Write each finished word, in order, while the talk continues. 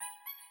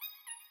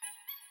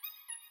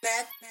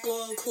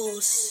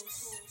Mackgoonkoose.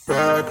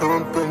 Bad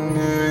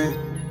company,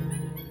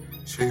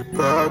 she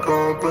bad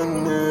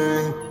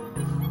company.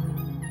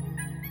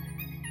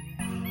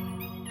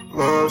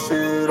 Love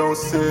she don't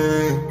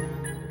see,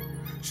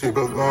 she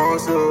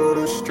belongs to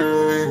the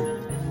street.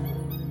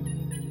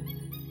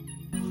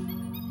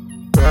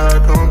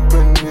 Bad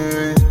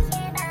company,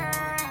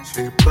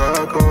 she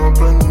bad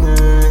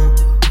company.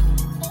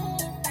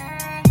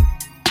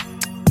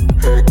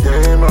 Her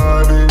game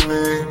I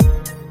believe,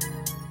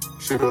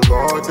 she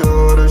belongs to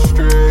the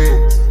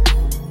streets.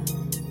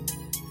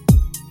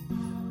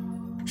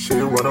 She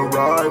wanna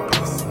ride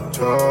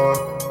passenger,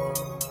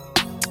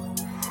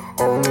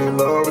 only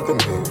love with the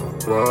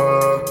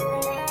mirror.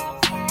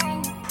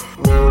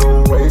 Little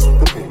waist with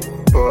the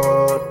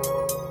paper,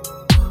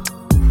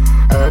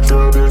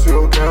 attributes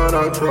you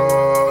cannot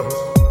trust.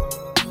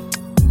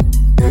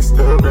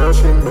 Instagram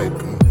she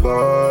making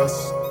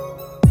lust,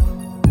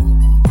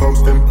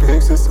 posting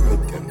pics is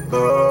making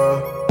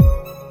love,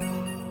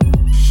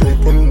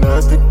 shaking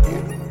ass to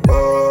get a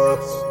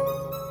buzz.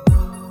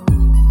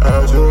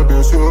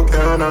 Attributes you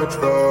cannot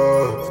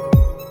trust.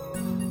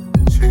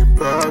 She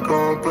bad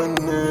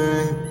company,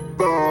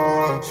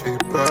 boy, she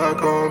bad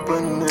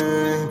company.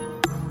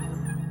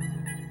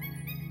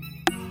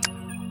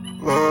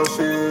 Love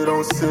she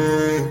don't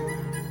see,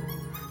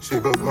 she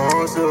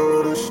belongs to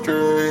the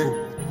street.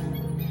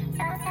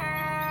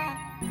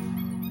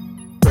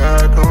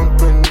 Bad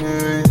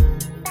company,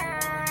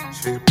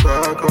 she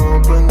bad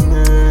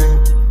company.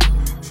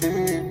 She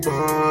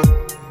bad,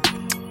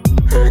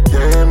 her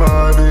game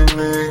I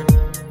believe,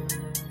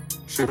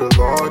 she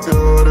belongs to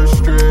the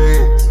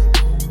streets.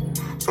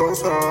 So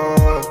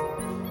sad.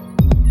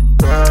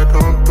 Bad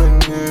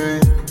company,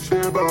 she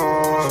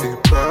bad. She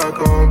bad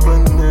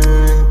company,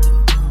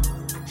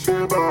 she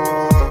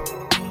bad.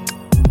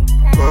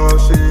 But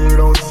she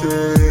don't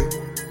see,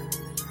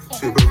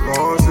 she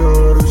belongs to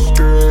the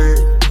street.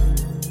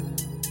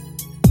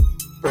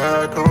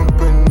 Bad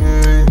company.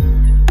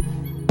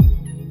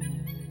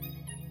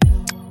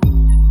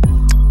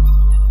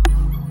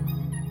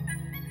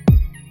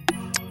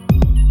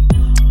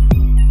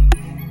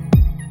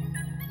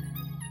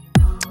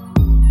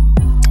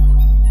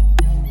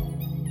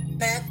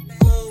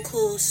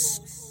 Mackgoonkoose.